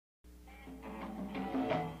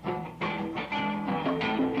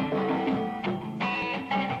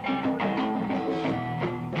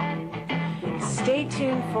Stay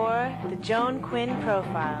tuned for the Joan Quinn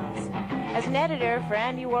Profiles. As an editor for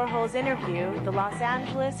Andy Warhol's Interview, the Los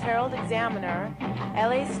Angeles Herald-Examiner,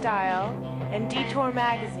 LA Style, and Detour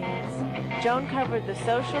magazines, Joan covered the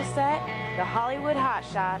social set, the Hollywood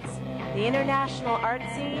hotshots, the international art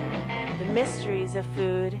scene, the mysteries of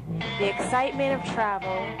food, the excitement of travel,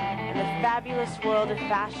 and the fabulous world of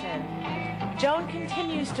fashion. Joan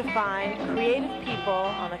continues to find creative people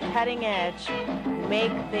on the cutting edge who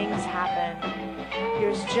make things happen.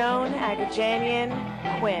 Here's Joan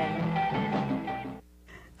Agajanian Quinn.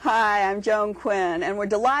 Hi, I'm Joan Quinn, and we're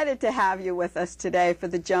delighted to have you with us today for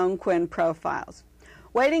the Joan Quinn Profiles.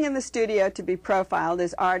 Waiting in the studio to be profiled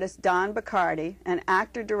is artist Don Bachardy and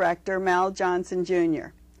actor-director Mel Johnson Jr.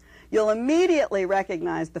 You'll immediately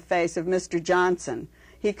recognize the face of Mr. Johnson.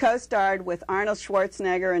 He co-starred with Arnold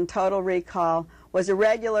Schwarzenegger in Total Recall, was a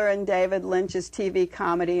regular in David Lynch's TV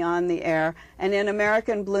comedy On the Air, and in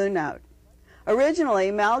American Blue Note.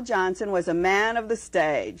 Originally, Mel Johnson was a man of the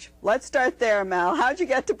stage. Let's start there, Mel. How'd you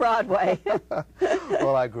get to Broadway?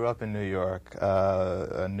 Well, I grew up in New York,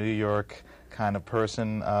 a New York kind of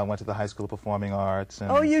person. Went to the High School of Performing Arts.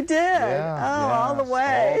 And oh, you did? Yeah, all the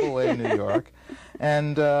way. All the way in New York.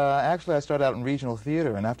 And actually, I started out in regional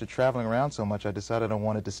theater, and after traveling around so much, I decided I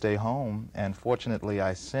wanted to stay home. And fortunately,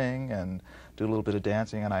 I sing and do a little bit of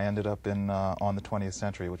dancing, and I ended up in On the 20th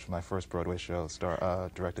Century, which was my first Broadway show,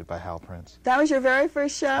 directed by Hal Prince. That was your very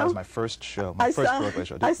first show? That was my first show, my first Broadway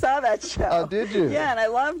show. I saw that show. Oh, did you? Yeah, and I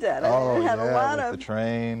loved it. Oh, it had yeah, a lot with of... The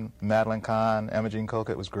Train, Madeline Kahn, Emma Jean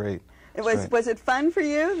Coca. It was great. Was it fun for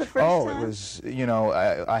you the first time? Oh, it was, you know,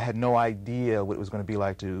 I had no idea what it was going to be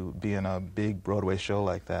like to be in a big Broadway show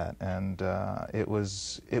like that, and it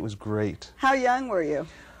was great. How young were you?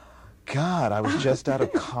 God, I was just out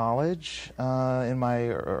of college in my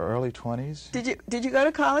early 20s. Did you go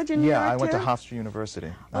to college in New York, Yeah, I went too? to Hofstra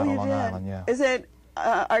University out on Long Island, yeah. Is it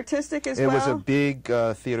artistic as well? It was a big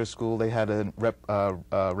theater school. They had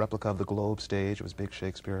a replica of the Globe stage. It was a big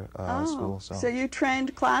Shakespeare school. So you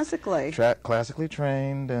trained classically? Classically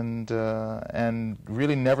trained, and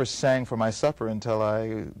really never sang for my supper until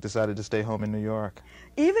I decided to stay home in New York.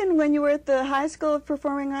 Even when you were at the High School of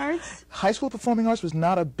Performing Arts? High School of Performing Arts was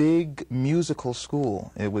not a big musical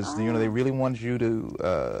school. It was, you know, they really wanted you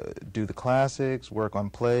to do the classics, work on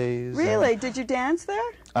plays. Really? Did you dance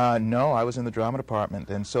there? No, I was in the drama department,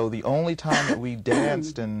 and so the only time that we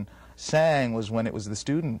danced and sang was when it was the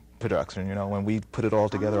student production, you know, when we put it all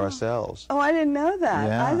together ourselves. Oh, I didn't know that.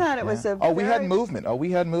 Yeah, I thought it was a we had movement. Oh,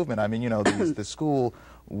 we had movement. I mean, you know, the school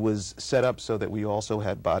was set up so that we also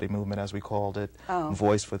had body movement, as we called it,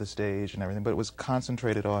 voice for the stage and everything, but it was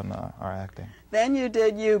concentrated on our acting. Then you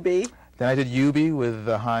did UB. Then I did UB with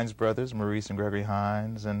the Hines brothers, Maurice and Gregory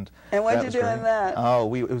Hines, and what did you do in that?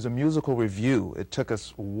 Oh, it was a musical review. It took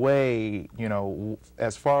us way, you know,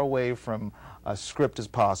 as far away from a script as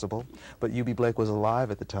possible, but UB Blake was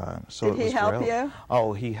alive at the time, so did he help you?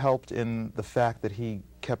 Oh, he helped in the fact that he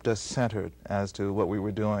kept us centered as to what we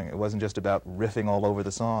were doing. It wasn't just about riffing all over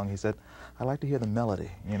the song. He said, I like to hear the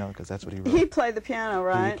melody, you know, because that's what he wrote. He played the piano,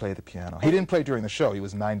 right? He played the piano. He didn't play during the show. He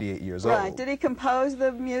was 98 years old. Right. Did he compose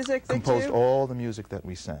the music that Composed all the music that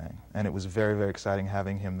we sang, and it was very, very exciting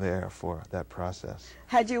having him there for that process.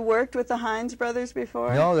 Had you worked with the Hines brothers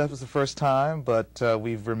before? No, that was the first time, but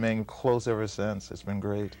we've remained close ever since. It's been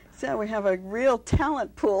great. So we have a real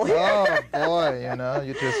talent pool here. Oh, boy, you know,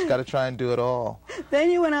 you just got to try and do it all.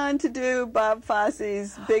 Then you went on to do Bob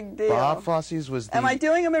Fosse's Big Deal. Bob Fosse's was the... Am I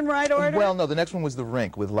doing them in right order? Well, no, the next one was The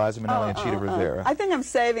Rink with Liza Minnelli and Cheetah Rivera. I think I'm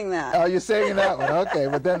saving that. Oh, you're saving that one. Okay,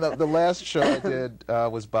 but then the last show I did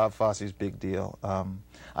was Bob Fosse's Big Deal.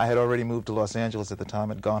 I had already moved to Los Angeles at the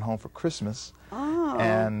time. I'd gone home for Christmas.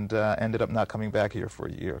 And ended up not coming back here for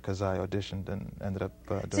a year because I auditioned and ended up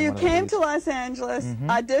doing So you came to Los Angeles,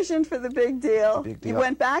 auditioned for the Big Deal. You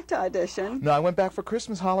went back to audition. No, I went back for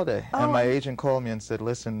Christmas holiday, and my agent called me and said,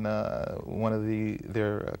 "Listen,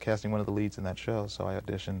 they're casting one of the leads in that show." So I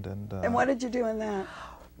auditioned, and what did you do in that?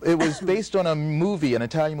 It was based on a movie, an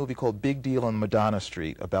Italian movie called Big Deal on Madonna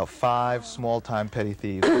Street, about 5 small-time petty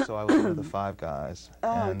thieves. So I was one of the 5 guys.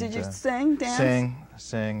 Oh, and, did you sing, dance?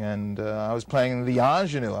 Sing, and I was playing the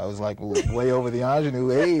ingenue. I was like way over the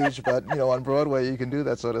ingenue age, but you know, on Broadway you can do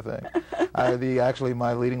that sort of thing. Actually,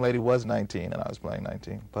 my leading lady was 19, and I was playing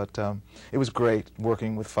 19. But it was great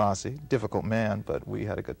working with Fosse. Difficult man, but we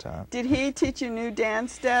had a good time. Did he teach you new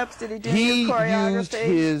dance steps? Did he do new choreography? He used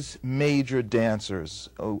his major dancers.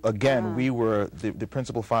 Again, we were the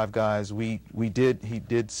principal five guys. He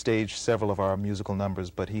did stage several of our musical numbers,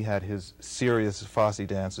 but he had his serious Fosse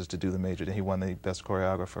dancers to do the major. He won the best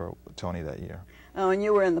choreographer Tony that year. Oh, and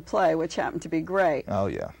you were in the play, which happened to be great. Oh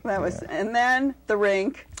yeah. That was, and then the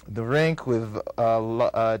rink. The rink with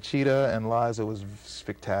Cheetah and Liza was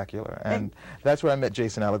spectacular, and that's where I met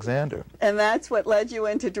Jason Alexander. And that's what led you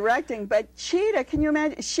into directing. But Cheetah, can you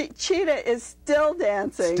imagine? Cheetah is still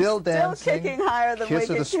dancing. Still dancing. Still kicking higher than Kiss we of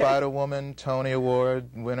the could kick. Spider Woman, Tony Award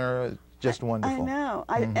winner. Just wonderful. I know.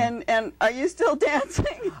 And are you still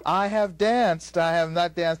dancing? I have danced. I have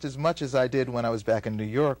not danced as much as I did when I was back in New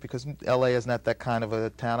York, because L.A. is not that kind of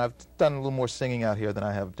a town. I've done a little more singing out here than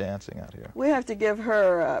I have dancing out here. We have to give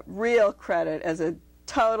her real credit as a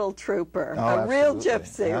total trooper, oh, a real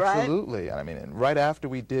gypsy, right? Absolutely. I mean, and right after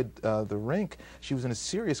we did the rink, she was in a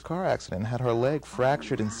serious car accident and had her leg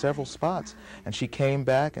fractured in several spots, and she came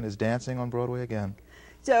back and is dancing on Broadway again.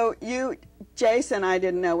 So Jason, I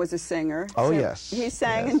didn't know, was a singer. Oh, so yes. He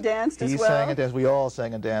sang and danced as well? He sang and danced. We all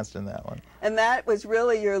sang and danced in that one. And that was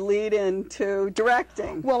really your lead-in to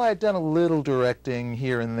directing. Well, I had done a little directing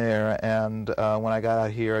here and there, and when I got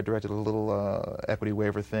out here, I directed a little equity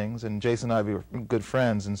waiver things, and Jason and I were good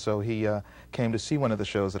friends, and so he came to see one of the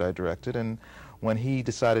shows that I directed, and when he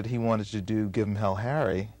decided he wanted to do Give 'Em Hell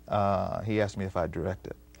Harry, he asked me if I'd direct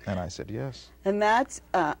it. And I said yes. And that's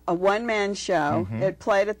a one-man show. It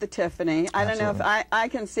played at the Tiffany. I don't know if I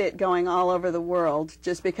can see it going all over the world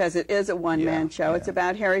just because it is a one-man show. Yeah. It's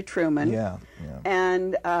about Harry Truman. Yeah.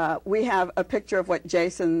 And we have a picture of what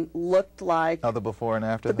Jason looked like. Oh, the before and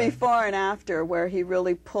after The thing? before and after, where he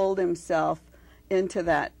really pulled himself into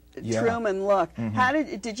that Truman look. How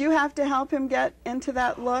did you have to help him get into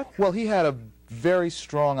that look? Well, he had a very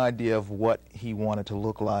strong idea of what he wanted to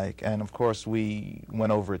look like, and of course we went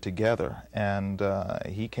over it together, and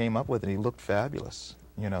he came up with it. He looked fabulous.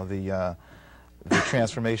 You know, the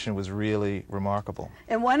transformation was really remarkable.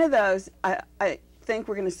 And one of those, I think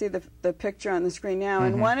we're going to see the picture on the screen now.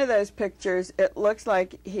 In one of those pictures, it looks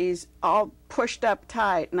like he's all pushed up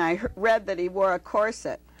tight, and I read that he wore a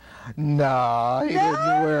corset. No, he didn't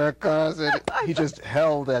wear a corset. He just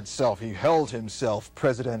held that self. He held himself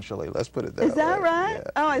presidentially. Let's put it that way. Is that right?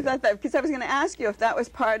 Yeah. Oh, I thought that, because I was going to ask you if that was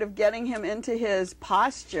part of getting him into his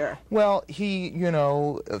posture. Well, he, you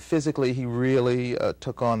know, physically he really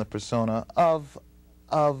took on the persona of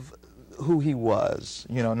who he was.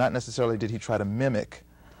 You know, not necessarily did he try to mimic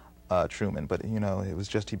Truman, but, you know, it was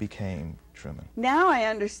just he became Truman. Now I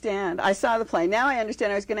understand. I saw the play. Now I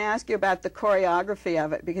understand. I was going to ask you about the choreography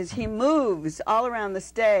of it, because he moves all around the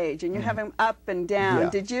stage, and you have him up and down. Yeah.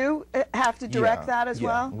 Did you have to direct that as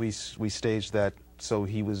well? We staged that so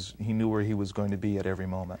he knew where he was going to be at every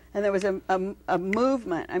moment. And there was a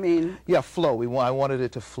movement. I mean... Yeah, flow. I wanted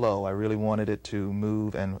it to flow. I really wanted it to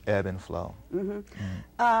move and ebb and flow.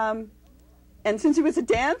 And since he was a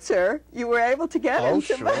dancer, you were able to get him.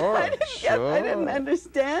 Sure, I didn't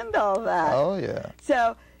understand all that. Oh, yeah.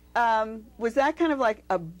 So, was that kind of like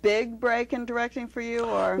a big break in directing for you,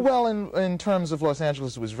 or? Well, in terms of Los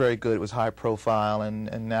Angeles, it was very good. It was high profile,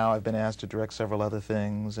 and now I've been asked to direct several other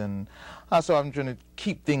things, and so I'm trying to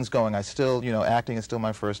keep things going. I still, you know, acting is still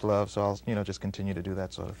my first love, so I'll, you know, just continue to do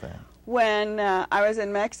that sort of thing. When I was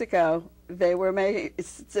in Mexico, they were making,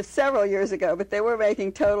 several years ago, but they were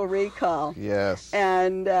making Total Recall. Yes.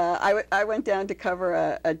 And I went down to cover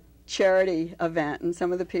a charity event, and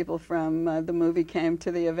some of the people from the movie came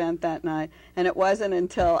to the event that night. And it wasn't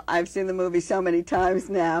until, I've seen the movie so many times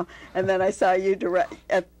now, and then I saw you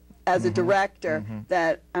as a director,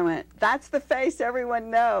 that I went, that's the face everyone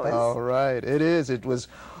knows. Oh, right. It is. It was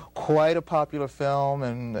quite a popular film,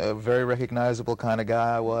 and a very recognizable kind of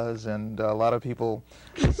guy I was, and a lot of people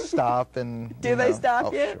stop and... Do they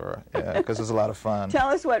stop you? Sure, yeah, because it was a lot of fun. Tell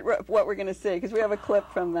us what we're going to see, because we have a clip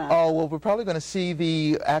from that. Oh, well, we're probably going to see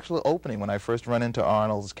the actual opening when I first run into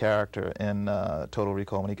Arnold's character in Total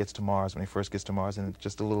Recall, when he gets to Mars, when he first gets to Mars, and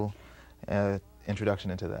just a little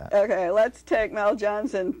introduction into that. Okay, let's take Mel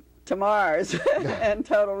Johnson to Mars and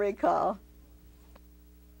Total Recall.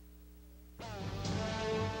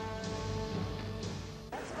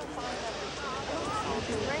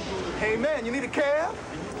 Hey, man, you need a cab?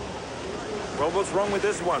 Well, what's wrong with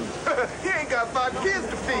this one? He ain't got 5 kids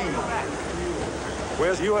to feed.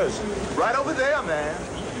 Where's yours? Right over there, man.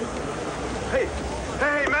 Hey,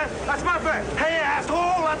 man, that's my fare. Hey,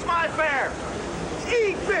 asshole, that's my fare.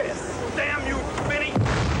 Eat this! Damn you, Benny.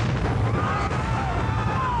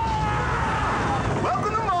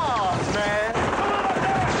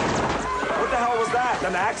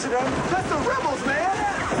 An accident? That's the rebels, man.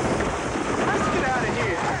 Let's get out of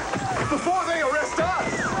here before they arrest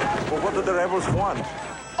us. Well, what do the rebels want?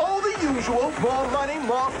 All the usual. More money,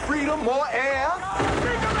 more freedom, more air.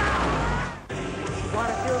 Want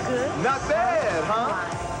to feel good? Not bad, huh?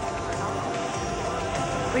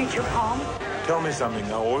 Reach your palm? Tell me something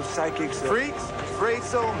now. All psychics... Freaks? Afraid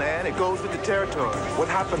so, man. It goes with the territory. What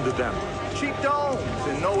happened to them? Cheap domes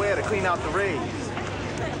and no air to clean out the rays.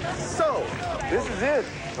 So, this is it.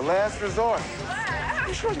 The last resort.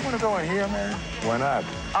 You sure you want to go in here, man? Why not?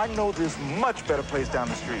 I know this much better place down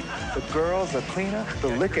the street. The girls are cleaner, the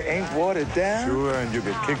liquor ain't watered down. Sure, and you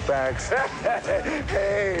get kickbacks.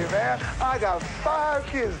 Hey, man, I got 5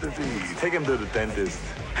 kids to feed. Take him to the dentist.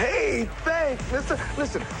 Hey, thanks, mister.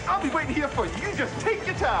 Listen, I'll be waiting here for you. You just take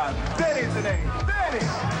your time. Danny's the name. Danny!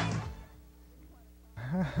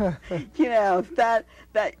 You know, that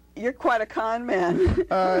you're quite a con man.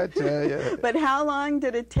 I tell you. But how long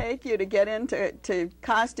did it take you to get into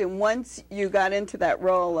costume once you got into that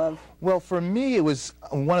role of... Well, for me, it was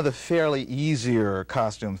one of the fairly easier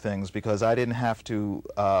costume things because I didn't have to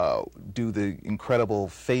do the incredible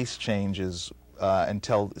face changes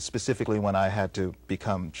until specifically when I had to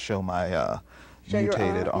show my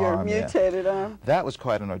mutated arm. Your mutated arm. That was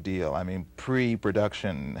quite an ordeal. I mean,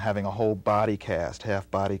 pre-production, having a whole body cast, half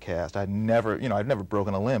body cast. I'd never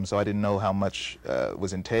broken a limb, so I didn't know how much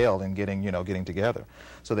was entailed in getting together.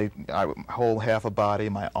 So whole half a body,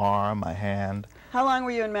 my arm, my hand. How long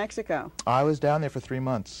were you in Mexico? I was down there for 3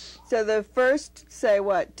 months. So the first, say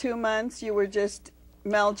what, 2 months you were just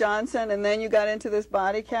Mel Johnson, and then you got into this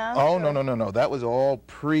body cast? Oh, no. That was all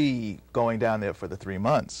pre-going down there for the 3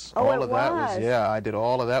 months. Oh, all of that was, yeah, I did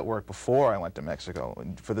all of that work before I went to Mexico.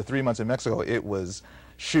 And for the 3 months in Mexico, it was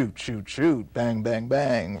shoot, shoot, shoot, bang, bang,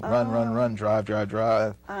 bang, run, drive, drive,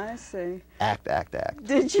 drive. I see. Act.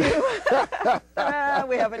 Did you?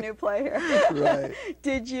 We have a new play here. Right.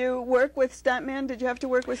 Did you work with stuntmen? Did you have to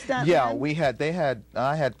work with stuntmen? Yeah,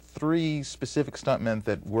 I had 3 specific stuntmen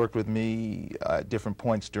that worked with me at different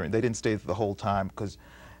points during. They didn't stay the whole time because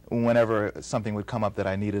whenever something would come up that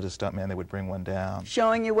I needed a stuntman, they would bring one down.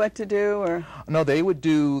 Showing you what to do, or? No, they would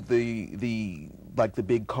do the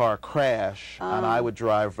big car crash, and I would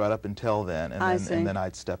drive right up until then, and then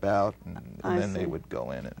I'd step out, and then they would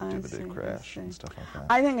go in and do the big crash and stuff like that.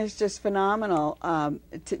 I think it's just phenomenal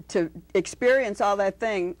to experience all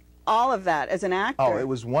of that as an actor. Oh, it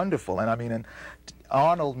was wonderful, and I mean, and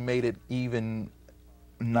Arnold made it even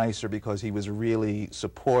nicer because he was really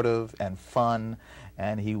supportive and fun,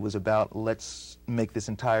 and he was about, let's make this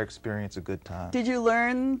entire experience a good time. Did you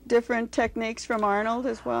learn different techniques from Arnold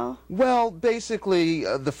as well? Well, basically,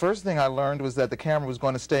 the first thing I learned was that the camera was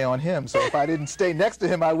going to stay on him, so if I didn't stay next to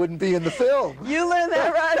him, I wouldn't be in the film. You learned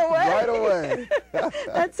that right away? Right away.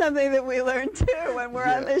 That's something that we learn, too, when we're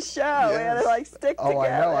on this show. Yes. We had to, like, stick together.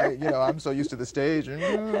 I know. I'm so used to the stage.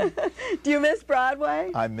 Do you miss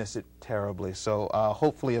Broadway? I miss it terribly, so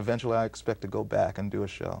hopefully, eventually, I expect to go back and do a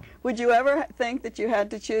show. Would you ever think that you had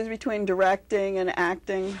to choose between directing and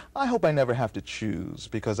acting? I hope I never have to choose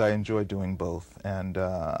because I enjoy doing both, and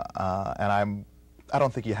I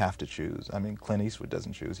don't think you have to choose. I mean, Clint Eastwood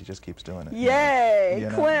doesn't choose; he just keeps doing it. Yay,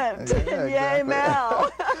 Clint! Yeah, Yay,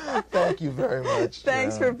 Mel! Thank you very much.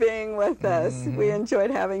 Thanks for being with us. We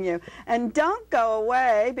enjoyed having you. And don't go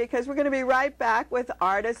away because we're going to be right back with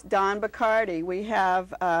artist Don Bachardy. We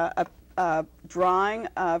have a drawing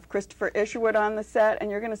of Christopher Isherwood on the set, and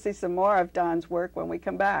you're going to see some more of Don's work when we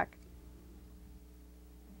come back.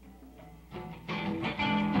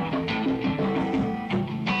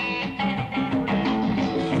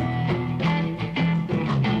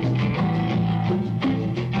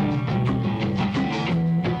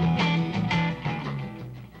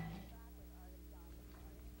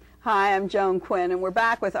 Hi, I'm Joan Quinn, and we're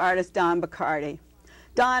back with artist Don Bachardy.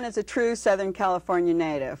 Don is a true Southern California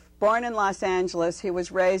native. Born in Los Angeles, he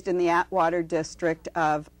was raised in the Atwater district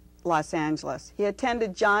of Los Angeles. He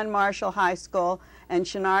attended John Marshall High School and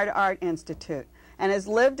Chouinard Art Institute and has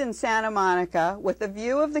lived in Santa Monica with a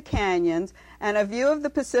view of the canyons and a view of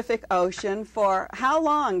the Pacific Ocean for how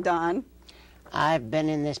long, Don? I've been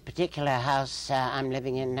in this particular house I'm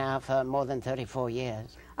living in now for more than 34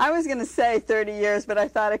 years. I was going to say 30 years, but I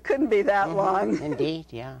thought it couldn't be that long. Indeed,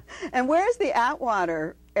 yeah. And where's the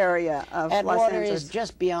Atwater area of Los Angeles? Atwater is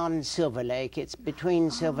just beyond Silver Lake. It's between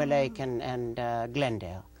Silver Lake and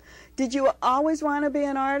Glendale. Did you always want to be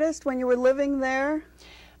an artist when you were living there?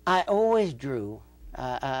 I always drew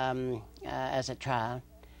as a child.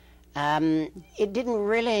 It didn't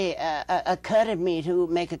really occur to me to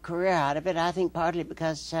make a career out of it, I think partly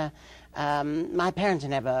because My parents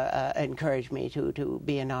never encouraged me to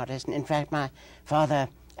be an artist. And in fact, my father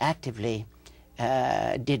actively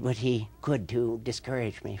did what he could to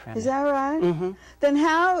discourage me from it. Is that right? Mm-hmm. Then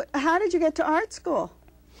how did you get to art school?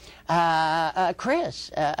 Chris,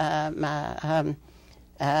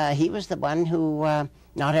 he was the one who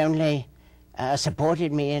not only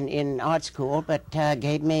supported me in art school, but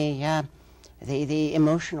gave me the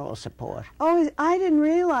emotional support. Oh, I didn't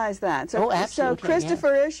realize that. So, absolutely, so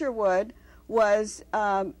Christopher Isherwood was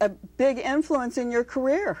a big influence in your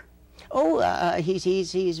career. Oh, he's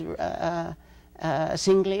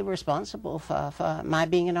singly responsible for my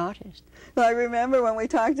being an artist. Well, I remember when we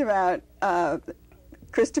talked about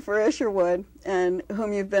Christopher Isherwood, and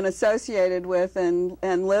whom you've been associated with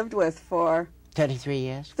and lived with for 33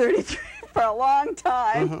 years. 33 for a long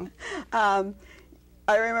time. Mm-hmm.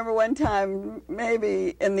 I remember one time,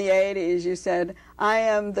 maybe in the 80s, you said, "I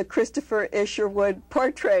am the Christopher Isherwood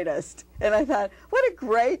portraitist." And I thought, what a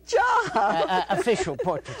great job. Official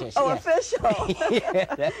portraitist. Oh, yes. official.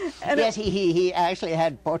 Yes, he actually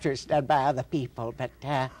had portraits done by other people, but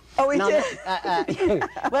oh, he did.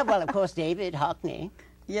 well, of course, David Hockney.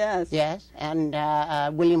 Yes. Yes, and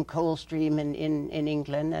William Coldstream in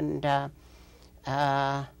England, and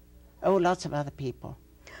lots of other people.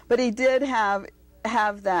 But he did have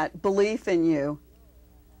that belief in you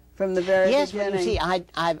from the very beginning. Yes, well, you see,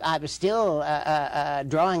 I was still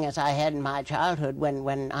drawing as I had in my childhood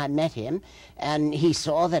when I met him, and he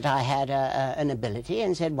saw that I had an ability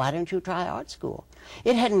and said, "Why don't you try art school?"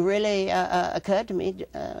 It hadn't really occurred to me,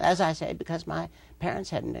 as I say, because my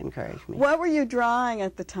parents hadn't encouraged me. What were you drawing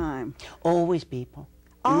at the time? Always people.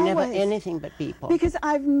 Always. Never anything but people. Because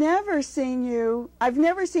I've never seen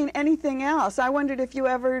anything else. I wondered if you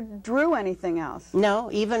ever drew anything else. No,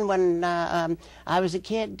 even when I was a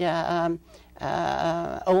kid,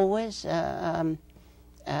 always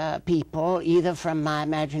people, either from my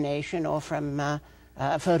imagination or from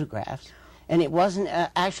photographs. And it wasn't,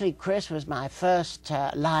 actually Chris was my first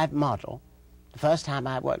live model, the first time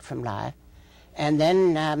I worked from live. And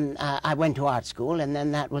then I went to art school, and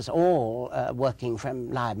then that was all working from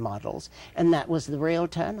live models. And that was the real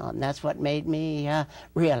turn on. That's what made me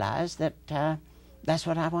realize that that's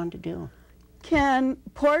what I wanted to do. Can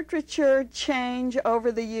portraiture change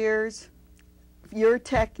over the years, your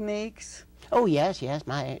techniques? Oh, yes,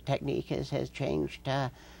 my technique has changed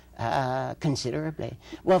considerably.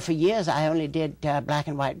 Well, for years I only did black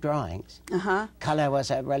and white drawings. Color was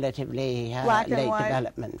a relatively late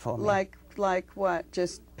development for me. Like what?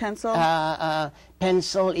 Just pencil?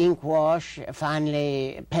 Pencil, ink wash,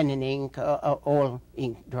 finally pen and ink, all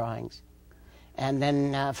ink drawings. And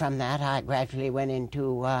then from that I gradually went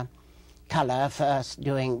into color, first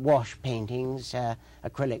doing wash paintings,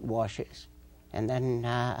 acrylic washes, and then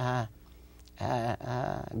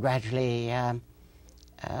gradually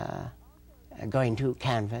going to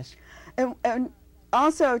canvas. And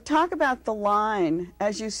also talk about the line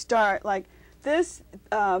as you start, like this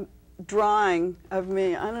drawing of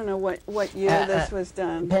me, I don't know what year this was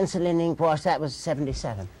done. Pencil and ink wash, that was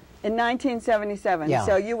 77. In 1977. Yeah.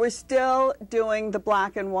 So you were still doing the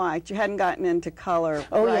black and white. You hadn't gotten into color.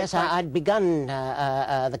 Oh, right? yes, I'd begun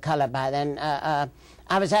the color by then.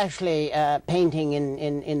 I was actually painting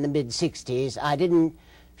in the mid-60s. I didn't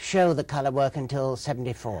show the color work until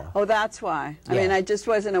 74. Oh, that's why. I Yeah. mean, I just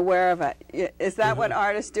wasn't aware of it. Is that what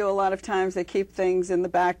artists do a lot of times? They keep things in the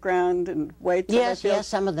background and wait till Yes, they feel... yes,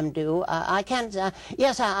 some of them do. I can't...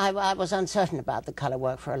 yes, I was uncertain about the color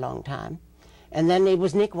work for a long time. And then it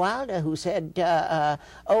was Nick Wilder who said,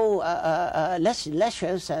 let's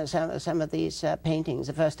show some of these paintings.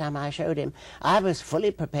 The first time I showed him, I was fully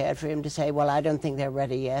prepared for him to say, well, I don't think they're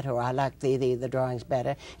ready yet, or I like the drawings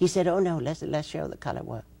better. He said, oh, no, let's show the color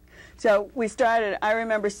work. So we started, I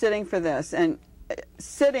remember sitting for this, and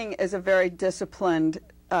sitting is a very disciplined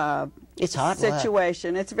it's hard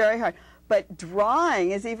situation. work. It's very hard. But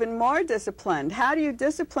drawing is even more disciplined. How do you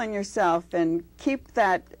discipline yourself and keep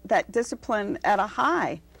that discipline at a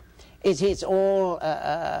high? It's all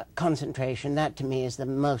concentration. That, to me, is the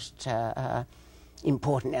most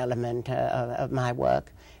important element of my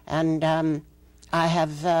work. And I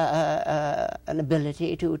have an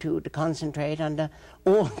ability to concentrate under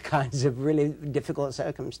all kinds of really difficult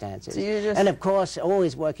circumstances. So you just... And of course,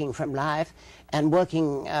 always working from life and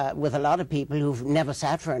working with a lot of people who've never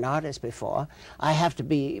sat for an artist before, I have to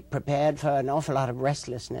be prepared for an awful lot of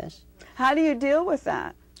restlessness. How do you deal with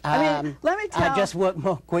that? I mean, let me tell... I just work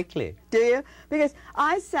more quickly. Do you? Because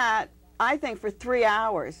I sat, I think, for 3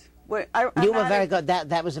 hours. You were very good.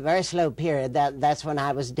 That was a very slow period. That's when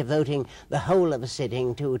I was devoting the whole of a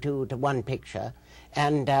sitting to one picture.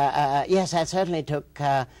 And yes, that certainly took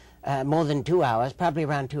more than 2 hours, probably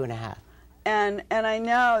around 2.5. And I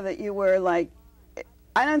know that you were like,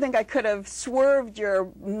 I don't think I could have swerved your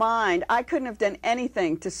mind. I couldn't have done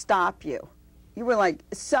anything to stop you. You were like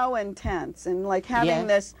so intense and like having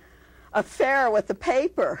this affair with the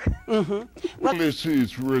paper. Well,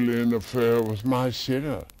 it's really an affair with my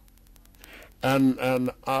sitter. And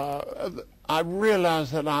I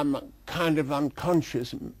realize that I'm a kind of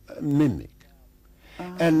unconscious mimic.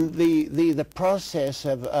 And the process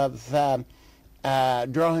of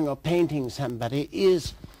drawing or painting somebody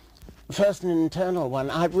is first an internal one.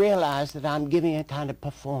 I realize that I'm giving a kind of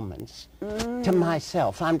performance to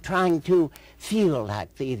myself. I'm trying to feel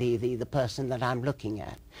like the person that I'm looking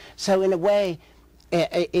at. So in a way,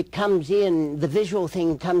 it comes in, the visual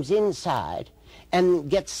thing comes inside and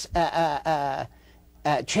gets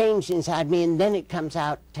changed inside me, and then it comes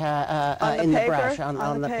out in the brush,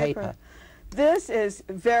 on the paper. This is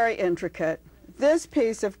very intricate. This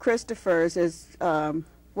piece of Christopher's is,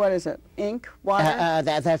 what is it, ink, water?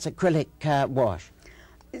 That's acrylic wash.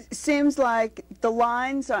 It seems like the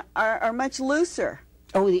lines are much looser.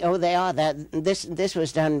 Oh, they are. This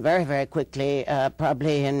was done very, very quickly,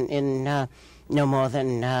 probably in no more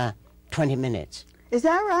than 20 minutes. Is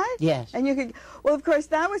that right? Yes. And you could, well, of course,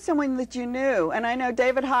 that was someone that you knew. And I know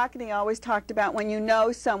David Hockney always talked about when you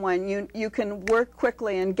know someone, you can work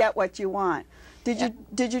quickly and get what you want.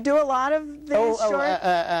 Did you do a lot of these short?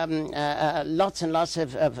 Lots and lots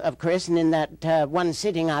of Chris, and in that one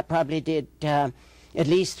sitting, I probably did at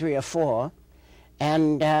least 3 or 4,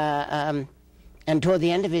 and toward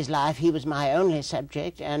the end of his life, he was my only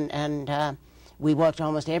subject, and we worked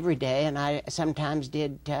almost every day, and I sometimes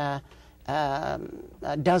did a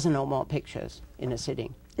dozen or more pictures in a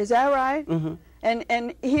sitting. Is that right? Mm-hmm.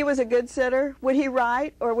 And he was a good sitter? Would he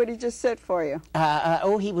write, or would he just sit for you?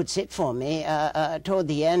 He would sit for me. Toward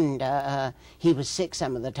the end, he was sick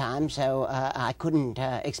some of the time, so I couldn't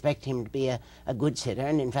expect him to be a good sitter.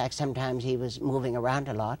 And in fact, sometimes he was moving around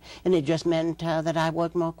a lot, and it just meant that I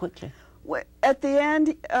worked more quickly. At the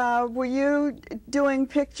end, were you doing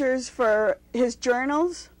pictures for his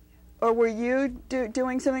journals? Or were you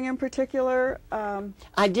doing something in particular?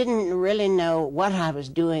 I didn't really know what I was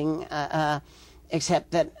doing, except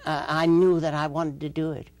that I knew that I wanted to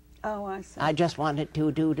do it. Oh, I see. I just wanted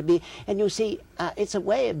to be. And you see, it's a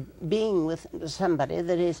way of being with somebody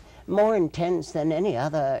that is more intense than any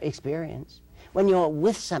other experience. When you're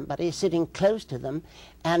with somebody, sitting close to them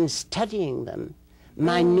and studying them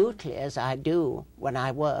minutely, as I do when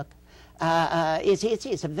I work,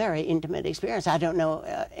 it's a very intimate experience. I don't know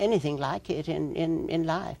anything like it in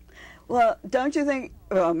life. Well, don't you think,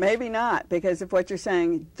 well, maybe not, because of what you're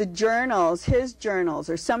saying, the journals, his journals,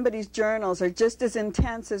 or somebody's journals are just as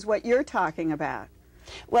intense as what you're talking about.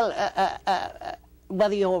 Well,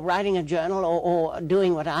 whether you're writing a journal or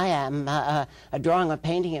doing what I am, a drawing or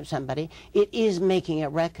painting of somebody, it is making a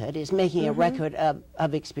record. It's making a record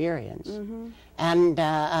of experience. And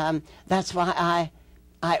that's why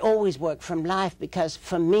I always work from life, because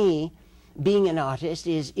for me, being an artist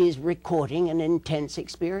is recording an intense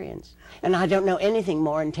experience. And I don't know anything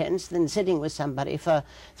more intense than sitting with somebody for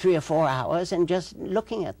 3 or 4 hours and just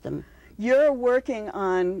looking at them. You're working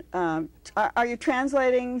on, are you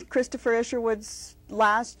translating Christopher Isherwood's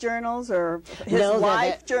last journals or his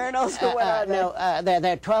life journals? Or what are they? No,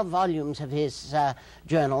 there are 12 volumes of his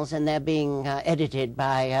journals, and they're being edited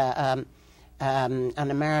by an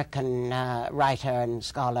American writer and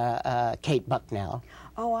scholar, Kate Bucknell.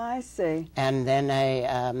 Oh, I see. And then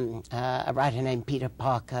a writer named Peter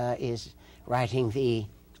Parker is writing the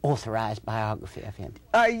authorized biography of him.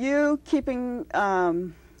 Are you keeping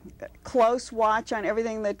close watch on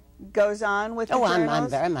everything that goes on with the journals? I'm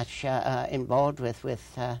very much involved with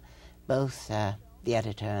both the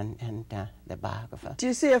editor and the biographer. Do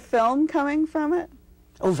you see a film coming from it?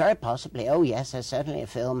 Oh, very possibly. Oh, yes, there's certainly a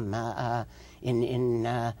film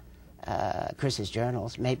in Chris's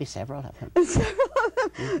journals, maybe several of them. Several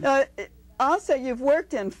of them. Also, you've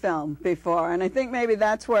worked in film before, and I think maybe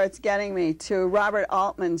that's where it's getting me to Robert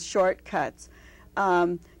Altman's Shortcuts.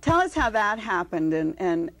 Tell us how that happened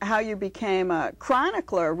and how you became a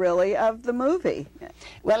chronicler, really, of the movie.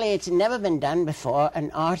 Well, it's never been done before.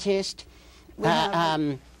 An artist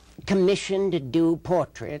commissioned to do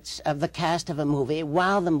portraits of the cast of a movie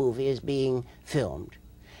while the movie is being filmed.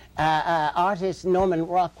 Artist Norman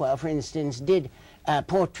Rockwell, for instance, did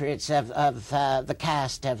portraits of the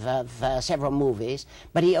cast of several movies,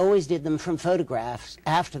 but he always did them from photographs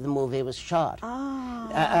after the movie was shot.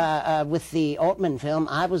 With the Altman film,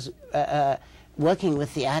 I was working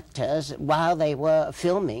with the actors while they were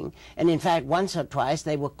filming. And in fact, once or twice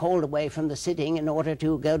they were called away from the sitting in order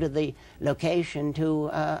to go to the location to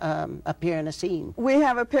appear in a scene. We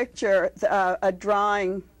have a picture, a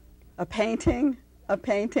drawing, a painting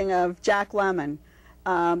of Jack Lemmon.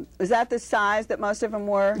 Was that the size that most of them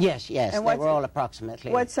were? Yes, yes, and they were all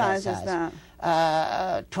approximately what size is that?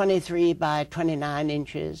 23 by 29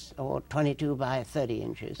 inches or 22 by 30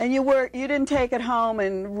 inches. And you didn't take it home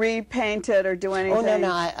and repaint it or do anything? Oh,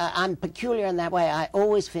 no, I'm peculiar in that way. I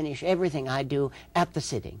always finish everything I do at the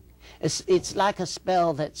sitting. It's like a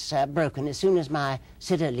spell that's broken. As soon as my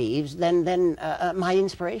sitter leaves, then my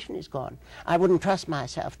inspiration is gone. I wouldn't trust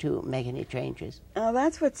myself to make any changes. Oh,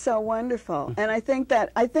 that's what's so wonderful. And I think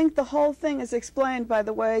the whole thing is explained by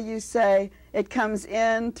the way you say it comes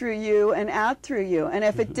in through you and out through you. And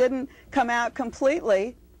if it didn't come out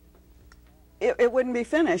completely, it wouldn't be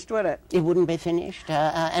finished, would it? It wouldn't be finished.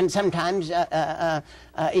 And sometimes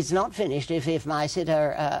it's not finished if my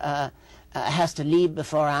sitter has to leave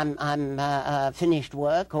before I'm finished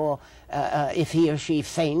work, or if he or she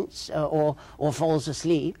faints or falls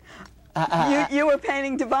asleep. You were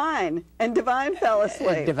painting Divine, and Divine fell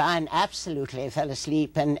asleep. Divine absolutely fell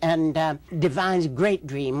asleep, and Divine's great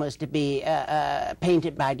dream was to be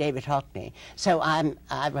painted by David Hockney. So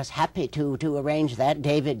I was happy to arrange that.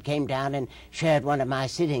 David came down and shared one of my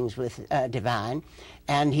sittings with Divine,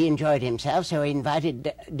 and he enjoyed himself, so he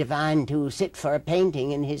invited Divine to sit for a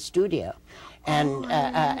painting in his studio. And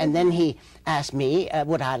then he asked me,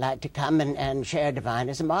 would I like to come and share Divine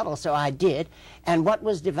as a model? So I did. And what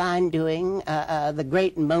was Divine doing, the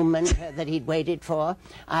great moment that he'd waited for?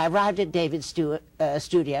 I arrived at David's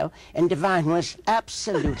studio, and Divine was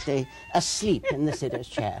absolutely asleep in the sitter's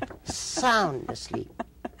chair, sound asleep.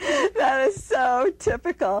 That is so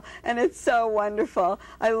typical, and it's so wonderful.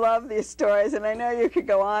 I love these stories, and I know you could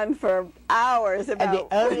go on for hours about... And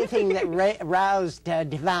the only thing that roused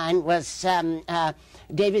Divine was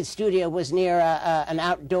David's studio was near an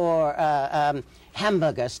outdoor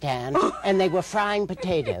hamburger stand, and they were frying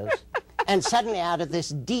potatoes. And suddenly, out of this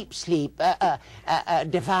deep sleep,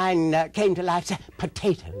 Divine came to life and said,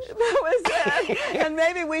 potatoes. That was it. And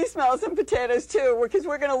maybe we smell some potatoes, too, because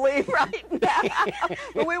we're going to leave right now.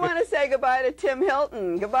 But we want to say goodbye to Tim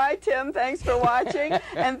Hilton. Goodbye, Tim. Thanks for watching.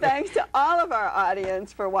 And thanks to all of our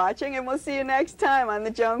audience for watching. And we'll see you next time on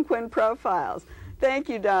the Joan Quinn Profiles. Thank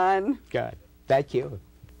you, Don. Good. Thank you.